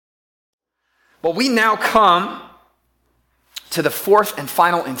Well, we now come to the fourth and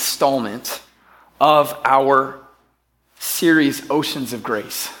final installment of our series, Oceans of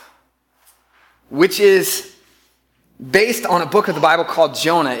Grace, which is based on a book of the Bible called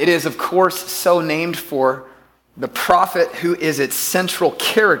Jonah. It is, of course, so named for the prophet who is its central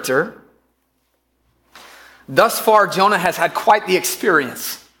character. Thus far, Jonah has had quite the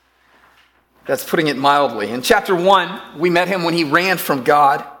experience. That's putting it mildly. In chapter 1, we met him when he ran from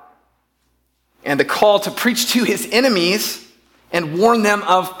God and the call to preach to his enemies and warn them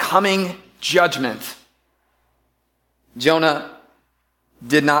of coming judgment. Jonah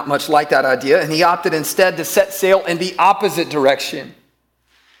did not much like that idea, and he opted instead to set sail in the opposite direction.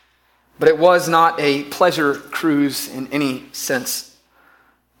 But it was not a pleasure cruise in any sense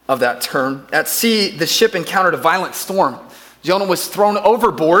of that term. At sea, the ship encountered a violent storm. Jonah was thrown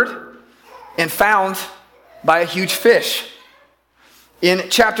overboard and found by a huge fish. In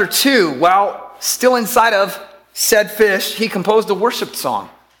chapter 2, while still inside of said fish, he composed a worship song.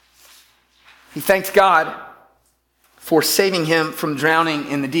 He thanked God for saving him from drowning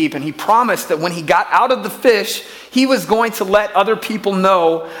in the deep, and he promised that when he got out of the fish, he was going to let other people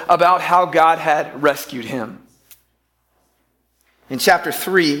know about how God had rescued him. In chapter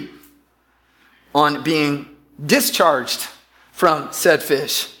 3, on being discharged from said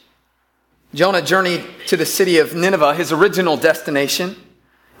fish, Jonah journeyed to the city of Nineveh, his original destination,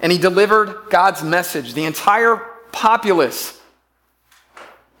 and he delivered God's message. The entire populace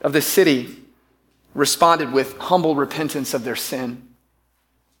of the city responded with humble repentance of their sin,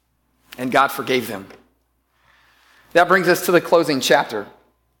 and God forgave them. That brings us to the closing chapter.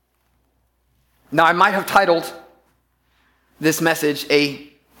 Now, I might have titled this message,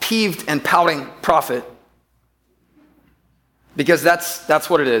 A Peeved and Pouting Prophet, because that's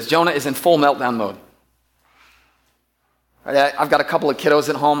what it is. Jonah is in full meltdown mode. I've got a couple of kiddos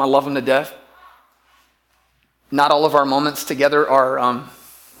at home. I love them to death. Not all of our moments together are,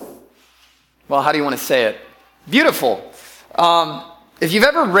 well, how do you want to say it? Beautiful. If you've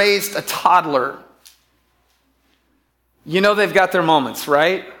ever raised a toddler, you know they've got their moments,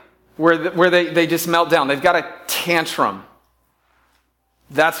 right? Where they just melt down. They've got a tantrum.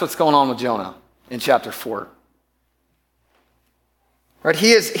 That's what's going on with Jonah in chapter 4. Right?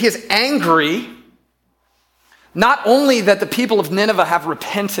 He is angry, not only that the people of Nineveh have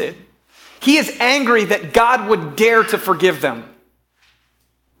repented, he is angry that God would dare to forgive them.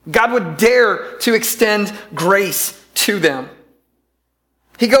 God would dare to extend grace to them.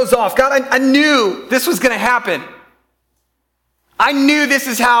 He goes off. God, I knew this was going to happen. I knew this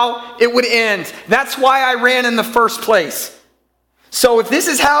is how it would end. That's why I ran in the first place. So if this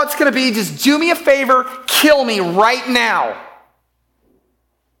is how it's going to be, just do me a favor, kill me right now.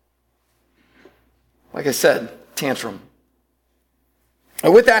 Like I said, tantrum.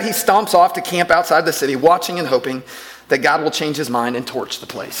 And with that, he stomps off to camp outside the city, watching and hoping that God will change his mind and torch the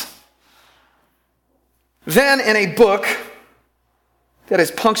place. Then, in a book that is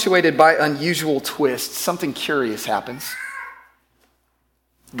punctuated by unusual twists, something curious happens.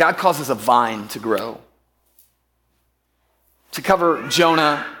 God causes a vine to grow, to cover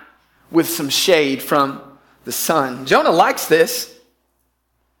Jonah with some shade from the sun. Jonah likes this.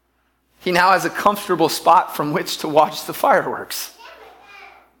 He now has a comfortable spot from which to watch the fireworks.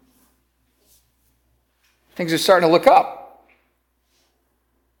 Things are starting to look up.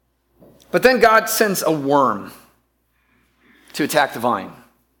 But then God sends a worm to attack the vine.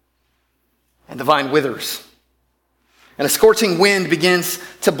 And the vine withers. And a scorching wind begins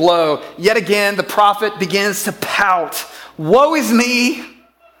to blow. Yet again, the prophet begins to pout. Woe is me.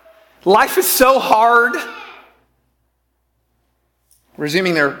 Life is so hard.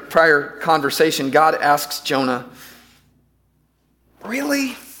 Resuming their prior conversation, God asks Jonah,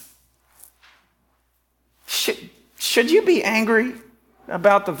 really? Should you be angry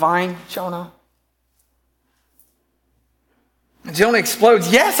about the vine, Jonah? And Jonah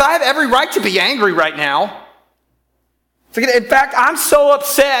explodes. Yes, I have every right to be angry right now. In fact, I'm so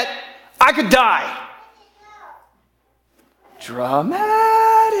upset, I could die. Dramatic.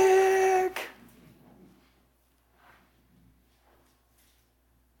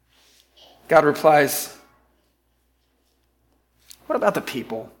 God replies, what about the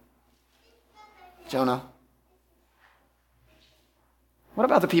people, Jonah? What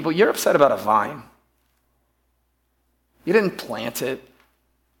about the people? You're upset about a vine. You didn't plant it.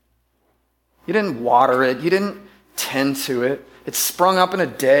 You didn't water it. You didn't tend to it. It sprung up in a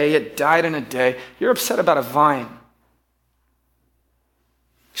day. It died in a day. You're upset about a vine.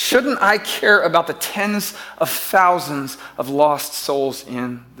 Shouldn't I care about the tens of thousands of lost souls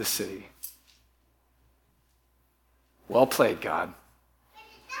in the city? Well played, God.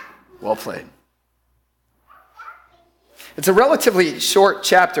 Well played. It's a relatively short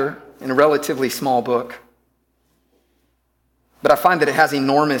chapter in a relatively small book. But I find that it has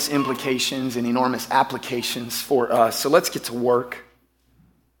enormous implications and enormous applications for us. So let's get to work.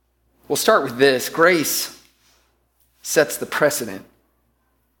 We'll start with this. Grace sets the precedent.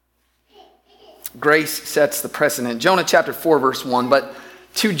 Grace sets the precedent. Jonah chapter 4, verse 1. But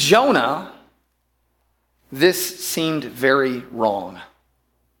to Jonah, this seemed very wrong,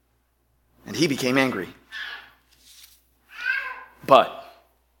 and he became angry. But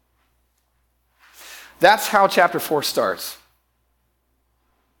that's how chapter 4 starts,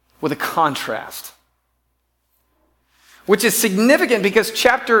 with a contrast, which is significant because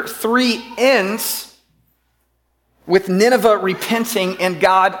chapter 3 ends with Nineveh repenting and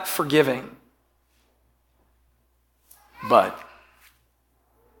God forgiving. But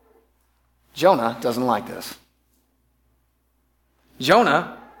Jonah doesn't like this.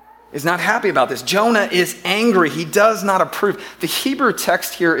 Jonah is not happy about this. Jonah is angry. He does not approve. The Hebrew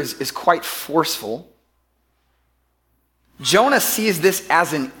text here is quite forceful. Jonah sees this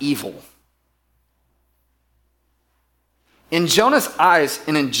as an evil. In Jonah's eyes,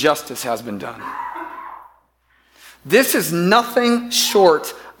 an injustice has been done. This is nothing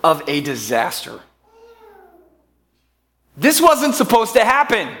short of a disaster. This wasn't supposed to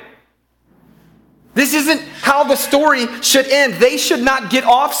happen. This isn't how the story should end. They should not get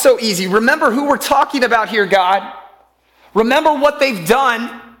off so easy. Remember who we're talking about here, God. Remember what they've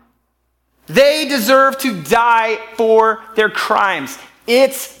done. They deserve to die for their crimes.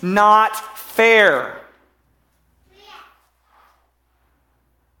 It's not fair.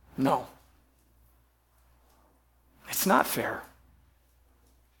 No. It's not fair.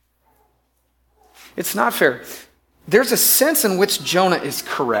 It's not fair. There's a sense in which Jonah is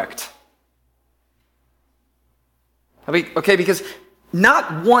correct. Because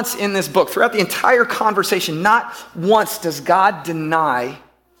not once in this book, throughout the entire conversation, not once does God deny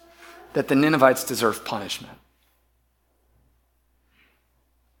that the Ninevites deserve punishment.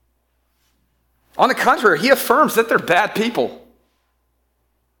 On the contrary, he affirms that they're bad people.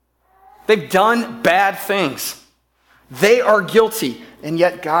 They've done bad things. They are guilty, and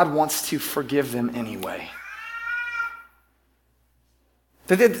yet God wants to forgive them anyway.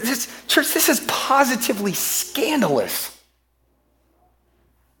 Church, this is positively scandalous.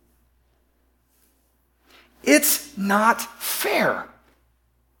 It's not fair.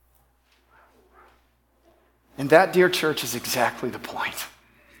 And that, dear church, is exactly the point.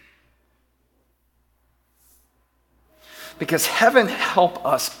 Because heaven help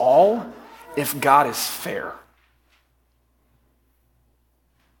us all if God is fair.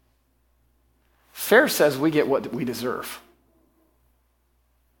 Fair says we get what we deserve.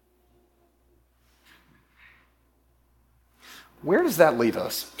 Where does that leave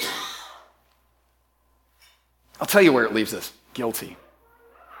us? I'll tell you where it leaves us. Guilty.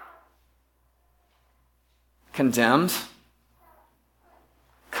 Condemned.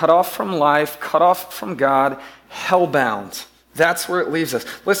 Cut off from life. Cut off from God. Hellbound. That's where it leaves us.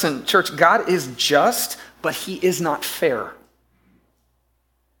 Listen, church, God is just, but he is not fair.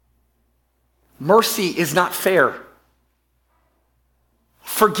 Mercy is not fair.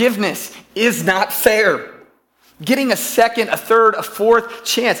 Forgiveness is not fair. Getting a second, a third, a fourth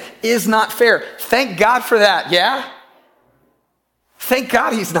chance is not fair. Thank God for that, yeah? Thank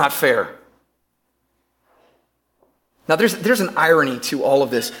God he's not fair. Now, there's an irony to all of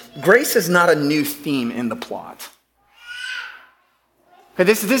this. Grace is not a new theme in the plot. Okay,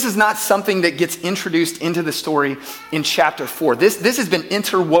 this is not something that gets introduced into the story in chapter 4. This has been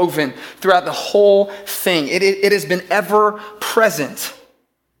interwoven throughout the whole thing. It has been ever present.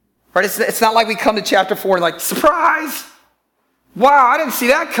 Right? It's not like we come to chapter 4 and like, surprise! Wow, I didn't see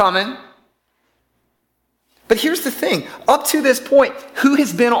that coming. But here's the thing. Up to this point, who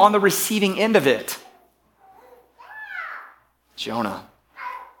has been on the receiving end of it? Jonah.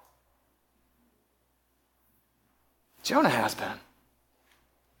 Jonah has been.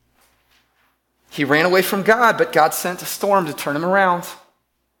 He ran away from God, but God sent a storm to turn him around.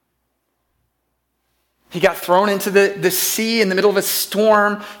 He got thrown into the sea in the middle of a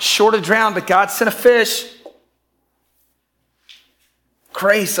storm, sure to drown, but God sent a fish.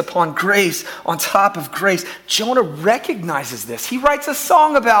 Grace upon grace on top of grace. Jonah recognizes this. He writes a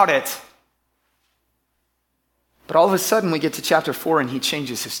song about it. But all of a sudden we get to chapter 4 and he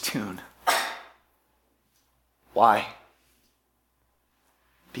changes his tune. Why?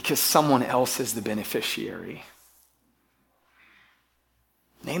 Because someone else is the beneficiary.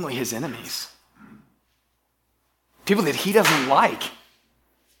 Namely his enemies. People that he doesn't like.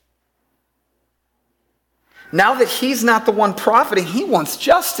 Now that he's not the one profiting, he wants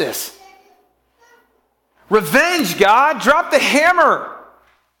justice. Revenge, God. Drop the hammer.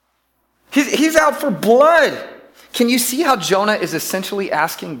 He's out for blood. Can you see how Jonah is essentially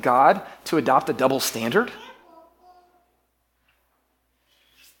asking God to adopt a double standard?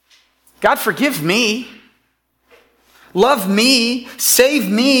 God, forgive me. Love me. Save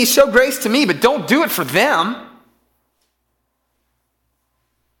me. Show grace to me, but don't do it for them.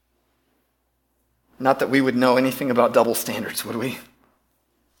 Not that we would know anything about double standards, would we?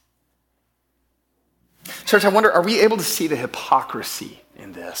 Church, I wonder, are we able to see the hypocrisy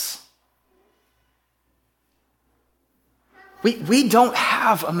in this? We don't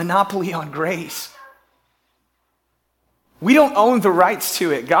have a monopoly on grace. We don't own the rights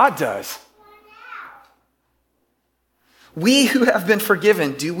to it. God does. We who have been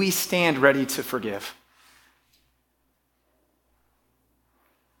forgiven, do we stand ready to forgive?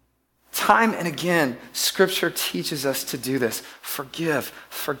 Time and again, Scripture teaches us to do this. Forgive,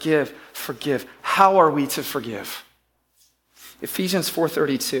 forgive, forgive. How are we to forgive? Ephesians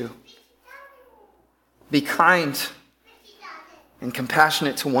 4:32. Be kind and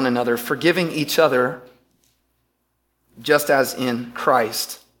compassionate to one another, forgiving each other, just as in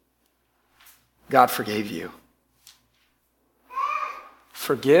Christ God forgave you.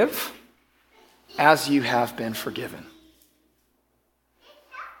 Forgive as you have been forgiven.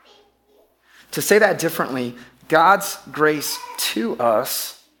 To say that differently, God's grace to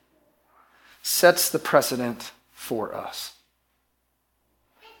us sets the precedent for us.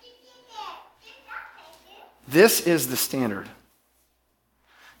 This is the standard.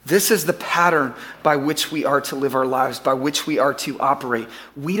 This is the pattern by which we are to live our lives, by which we are to operate.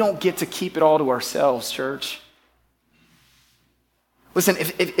 We don't get to keep it all to ourselves, church. Listen,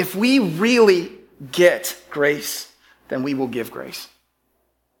 if we really get grace, then we will give grace.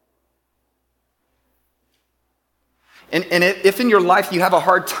 And if in your life you have a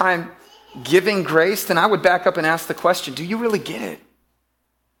hard time giving grace, then I would back up and ask the question, do you really get it?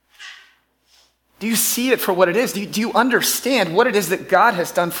 Do you see it for what it is? Do you understand what it is that God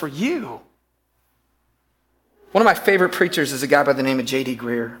has done for you? One of my favorite preachers is a guy by the name of J.D.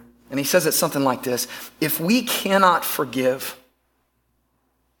 Greer, and he says it something like this: if we cannot forgive,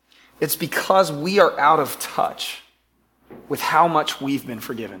 it's because we are out of touch with how much we've been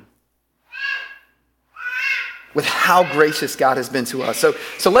forgiven, with how gracious God has been to us.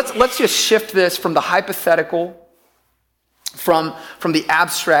 So let's just shift this from the hypothetical, from the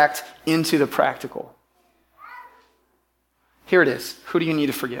abstract into the practical. Here it is. Who do you need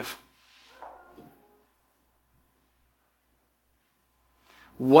to forgive?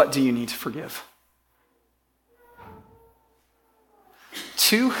 What do you need to forgive?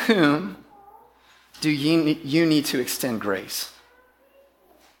 To whom do you need to extend grace?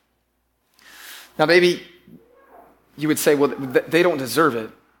 Now, maybe you would say, well, they don't deserve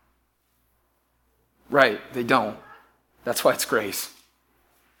it. Right, they don't. That's why it's grace.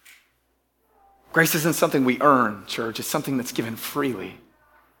 Grace isn't something we earn, church. It's something that's given freely.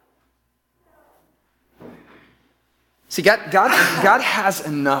 See, God has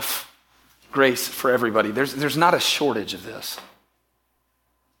enough grace for everybody. There's not a shortage of this.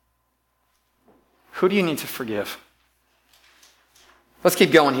 Who do you need to forgive? Let's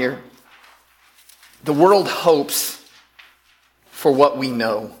keep going here. The world hopes for what we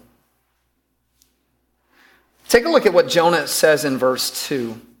know. Take a look at what Jonah says in verse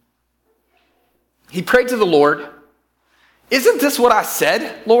 2. He prayed to the Lord, "Isn't this what I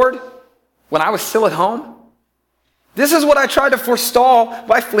said, Lord, when I was still at home? This is what I tried to forestall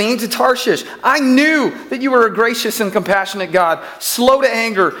by fleeing to Tarshish. I knew that you were a gracious and compassionate God, slow to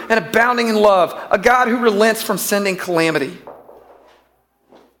anger and abounding in love, a God who relents from sending calamity."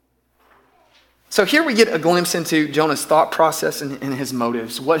 So here we get a glimpse into Jonah's thought process and his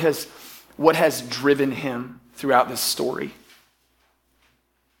motives. What has driven him throughout this story?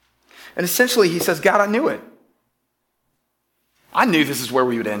 And essentially he says, God, I knew it. I knew this is where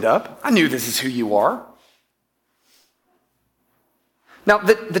we would end up. I knew this is who you are. Now,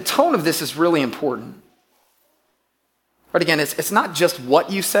 the tone of this is really important. But again, it's not just what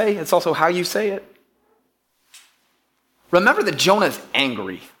you say, it's also how you say it. Remember that Jonah is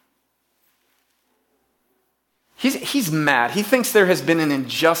angry. He's mad. He thinks there has been an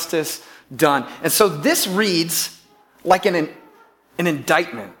injustice done. And so this reads like an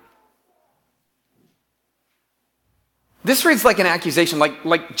indictment. This reads like an accusation,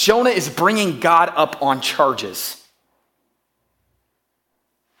 like Jonah is bringing God up on charges.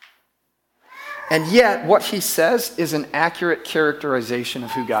 And yet, what he says is an accurate characterization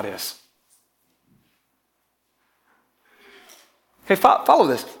of who God is. Okay, follow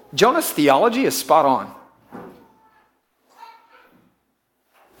this. Jonah's theology is spot on.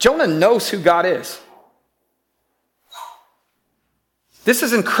 Jonah knows who God is. This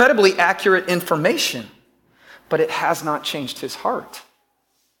is incredibly accurate information, but it has not changed his heart.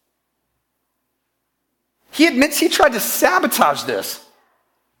 He admits he tried to sabotage this.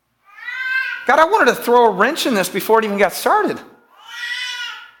 God, I wanted to throw a wrench in this before it even got started.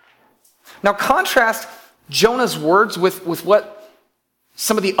 Now contrast Jonah's words with what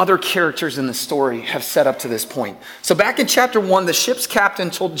some of the other characters in the story have set up to this point. So back in chapter 1, the ship's captain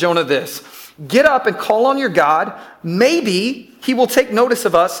told Jonah this: "Get up and call on your God. Maybe he will take notice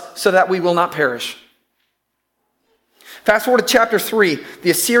of us so that we will not perish." Fast forward to chapter 3.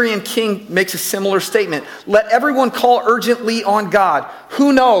 The Assyrian king makes a similar statement. "Let everyone call urgently on God.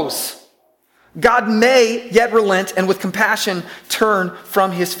 Who knows? God may yet relent and with compassion turn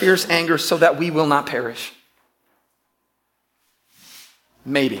from his fierce anger so that we will not perish."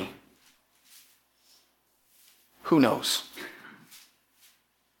 Maybe. Who knows?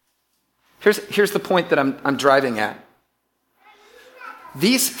 Here's the point that I'm driving at.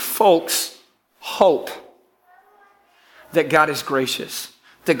 These folks hope that God is gracious,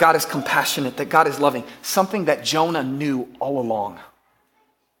 that God is compassionate, that God is loving, something that Jonah knew all along.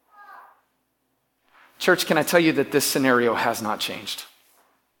 Church, can I tell you that this scenario has not changed?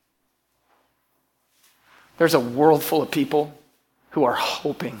 There's a world full of people who are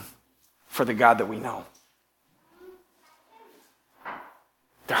hoping for the God that we know.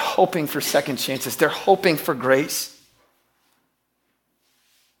 They're hoping for second chances. They're hoping for grace.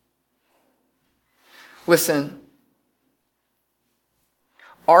 Listen,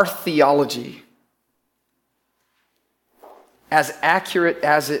 our theology, as accurate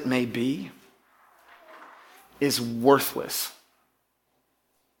as it may be, is worthless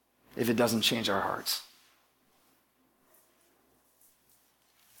if it doesn't change our hearts.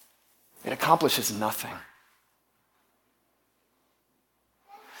 It accomplishes nothing.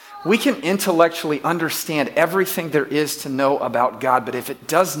 We can intellectually understand everything there is to know about God, but if it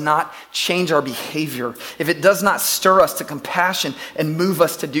does not change our behavior, if it does not stir us to compassion and move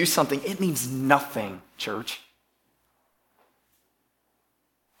us to do something, it means nothing, church.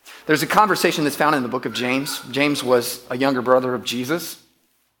 There's a conversation that's found in the book of James. James was a younger brother of Jesus,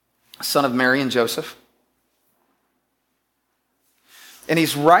 son of Mary and Joseph. And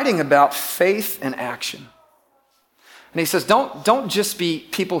he's writing about faith and action. And he says, don't just be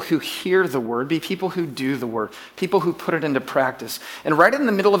people who hear the word, be people who do the word, people who put it into practice. And right in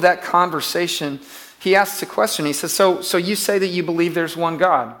the middle of that conversation, he asks a question. He says, so you say that you believe there's one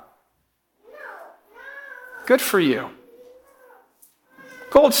God? Good for you.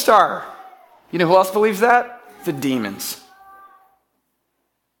 Gold star. You know who else believes that? The demons.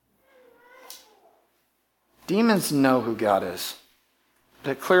 Demons know who God is,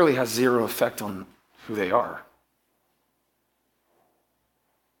 but it clearly has zero effect on who they are.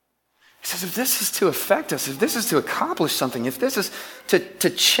 He says, if this is to affect us, if this is to accomplish something, if this is to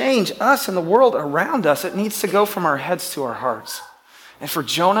change us and the world around us, it needs to go from our heads to our hearts. And for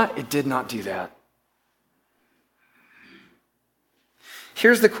Jonah, it did not do that.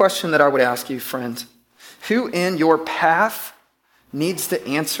 Here's the question that I would ask you, friend. Who in your path needs the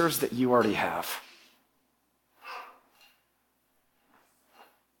answers that you already have?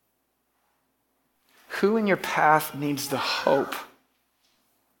 Who in your path needs the hope,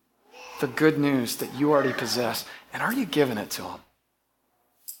 the good news that you already possess? And are you giving it to them?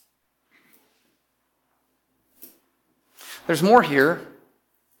 There's more here.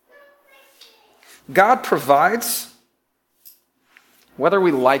 God provides whether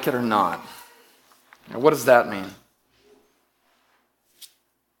we like it or not. Now, what does that mean?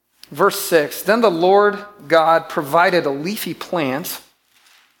 Verse 6, then the Lord God provided a leafy plant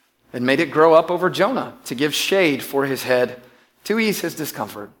and made it grow up over Jonah to give shade for his head to ease his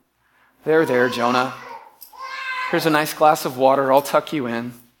discomfort. There, Jonah. Here's a nice glass of water. I'll tuck you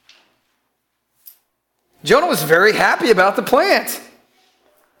in. Jonah was very happy about the plant.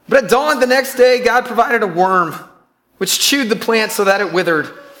 But at dawn the next day, God provided a worm, which chewed the plant so that it withered.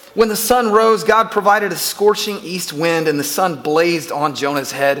 When the sun rose, God provided a scorching east wind, and the sun blazed on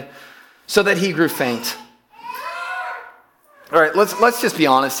Jonah's head so that he grew faint. All right, let's just be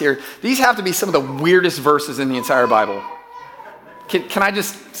honest here. These have to be some of the weirdest verses in the entire Bible. Can I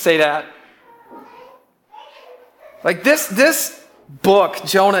just say that? Like this book,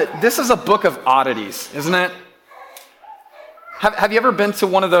 Jonah, this is a book of oddities, isn't it? Have you ever been to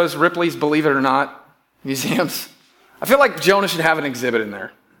one of those Ripley's Believe It or Not museums? I feel like Jonah should have an exhibit in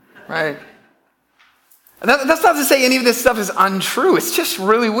there, right? And that's not to say any of this stuff is untrue. It's just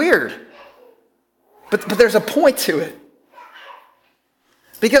really weird. But there's a point to it.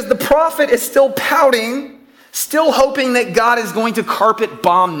 Because the prophet is still pouting, still hoping that God is going to carpet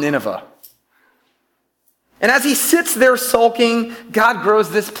bomb Nineveh. And as he sits there sulking, God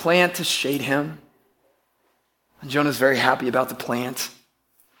grows this plant to shade him. And Jonah's very happy about the plant.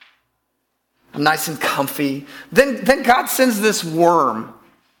 I'm nice and comfy. Then God sends this worm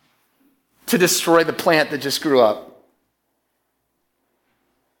to destroy the plant that just grew up.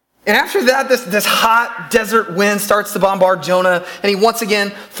 And after that, this hot desert wind starts to bombard Jonah, and he once again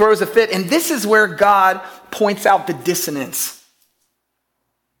throws a fit. And this is where God points out the dissonance.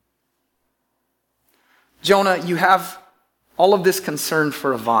 Jonah, you have all of this concern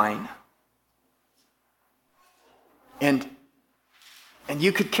for a vine. And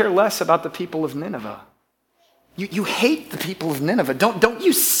you could care less about the people of Nineveh. You hate the people of Nineveh. Don't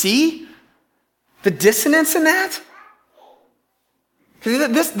you see the dissonance in that?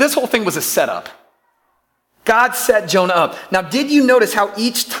 This whole thing was a setup. God set Jonah up. Now, did you notice how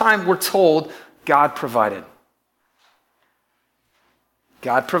each time we're told God provided?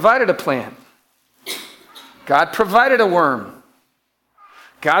 God provided a plan. God provided a worm.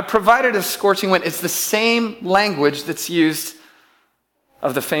 God provided a scorching wind. It's the same language that's used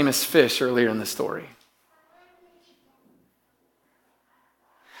of the famous fish earlier in the story.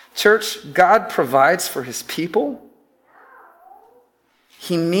 Church, God provides for his people.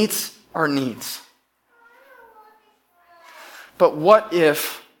 He meets our needs. But what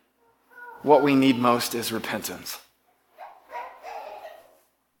if what we need most is repentance?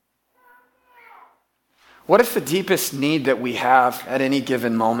 What if the deepest need that we have at any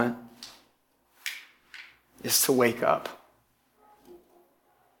given moment is to wake up?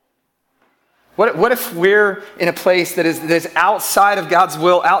 What if we're in a place that is outside of God's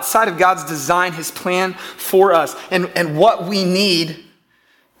will, outside of God's design, his plan for us, and what we need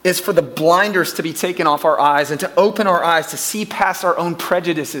is for the blinders to be taken off our eyes and to open our eyes to see past our own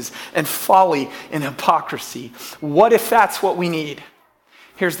prejudices and folly and hypocrisy? What if that's what we need?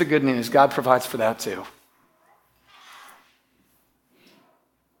 Here's the good news. God provides for that too.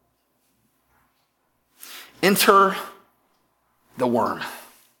 Enter the worm.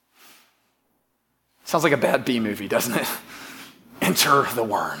 Sounds like a bad B movie, doesn't it? Enter the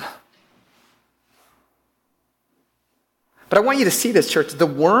worm. But I want you to see this, church. The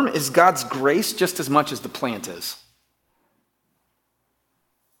worm is God's grace just as much as the plant is.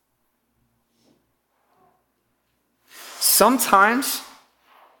 Sometimes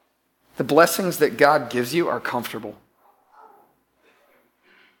the blessings that God gives you are comfortable.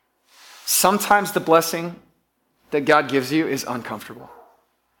 Sometimes the blessing that God gives you is uncomfortable.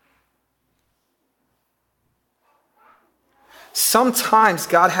 Sometimes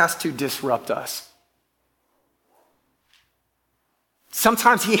God has to disrupt us.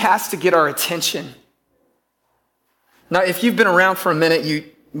 Sometimes he has to get our attention. Now, if you've been around for a minute, you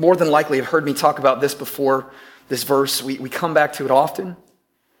more than likely have heard me talk about this before, this verse. We come back to it often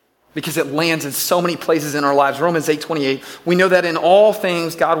because it lands in so many places in our lives. Romans 8:28, we know that in all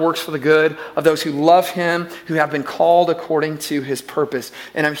things God works for the good of those who love him, who have been called according to his purpose.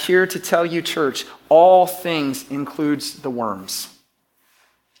 And I'm here to tell you, church, all things includes the worms.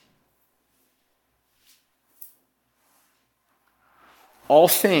 All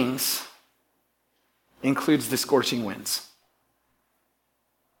things includes the scorching winds.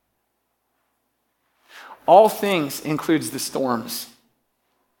 All things includes the storms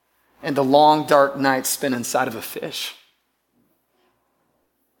and the long, dark nights spent inside of a fish.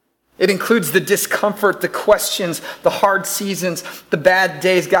 It includes the discomfort, the questions, the hard seasons, the bad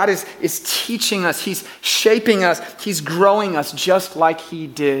days. God is teaching us. He's shaping us. He's growing us just like he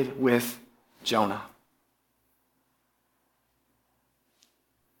did with Jonah.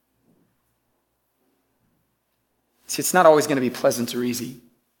 See, it's not always going to be pleasant or easy.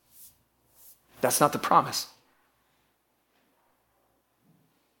 That's not the promise.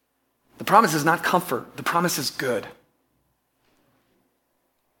 The promise is not comfort. The promise is good.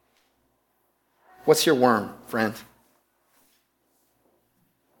 What's your worm, friend?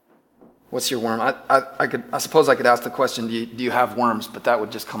 What's your worm? I suppose I could ask the question, do you have worms? But that would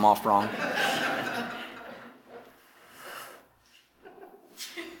just come off wrong.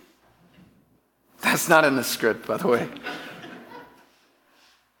 That's not in the script, by the way.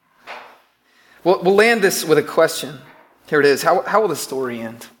 We'll land this with a question. Here it is. How will the story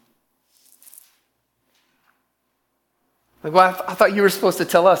end? Like, well, I thought you were supposed to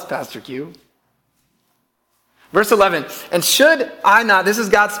tell us, Pastor Q. Verse 11, and should I not, this is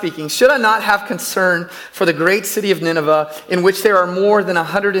God speaking, should I not have concern for the great city of Nineveh, in which there are more than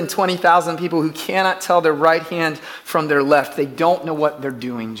 120,000 people who cannot tell their right hand from their left? They don't know what they're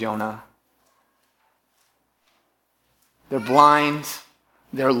doing, Jonah. They're blind.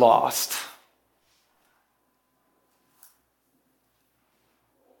 They're lost.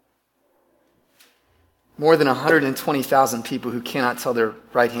 More than 120,000 people who cannot tell their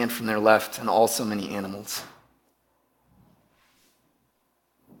right hand from their left, and also many animals.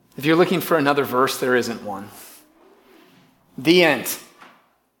 If you're looking for another verse, there isn't one. The end.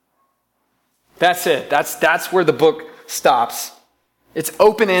 That's it. That's where the book stops. It's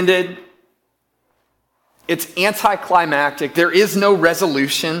open-ended. It's anticlimactic. There is no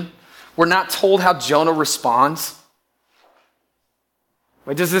resolution. We're not told how Jonah responds.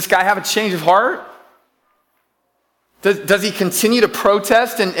 Wait, does this guy have a change of heart? Does he continue to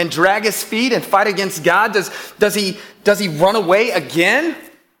protest and drag his feet and fight against God? Does he run away again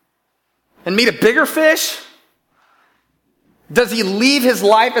and meet a bigger fish? Does he leave his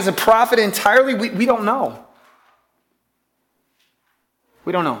life as a prophet entirely? We don't know.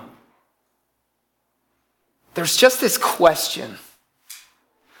 We don't know. There's just this question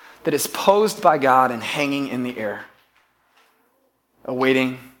that is posed by God and hanging in the air,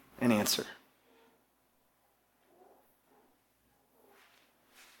 awaiting an answer.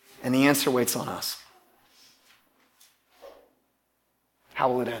 And the answer waits on us. How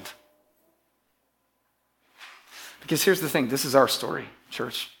will it end? Because here's the thing, this is our story,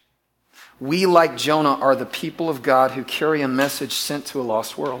 church. We, like Jonah, are the people of God who carry a message sent to a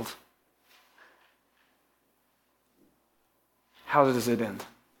lost world. How does it end?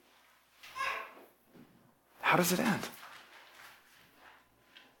 How does it end?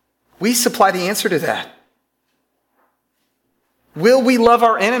 We supply the answer to that. Will we love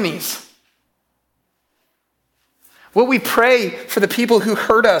our enemies? Will we pray for the people who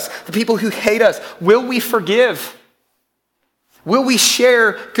hurt us, the people who hate us? Will we forgive? Will we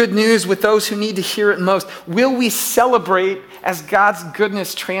share good news with those who need to hear it most? Will we celebrate as God's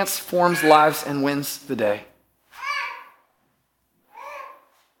goodness transforms lives and wins the day?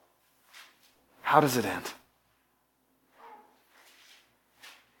 How does it end?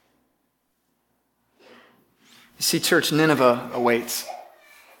 You see, church, Nineveh awaits.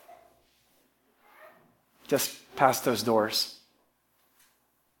 Just past those doors.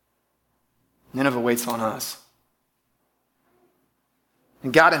 Nineveh waits on us.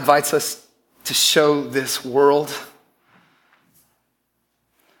 And God invites us to show this world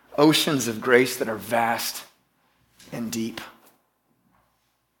oceans of grace that are vast and deep.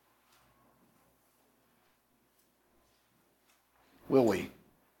 Will we?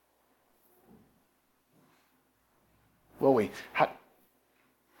 Will we? How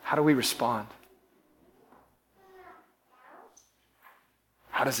do we respond?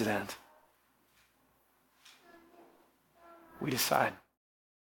 How does it end? We decide.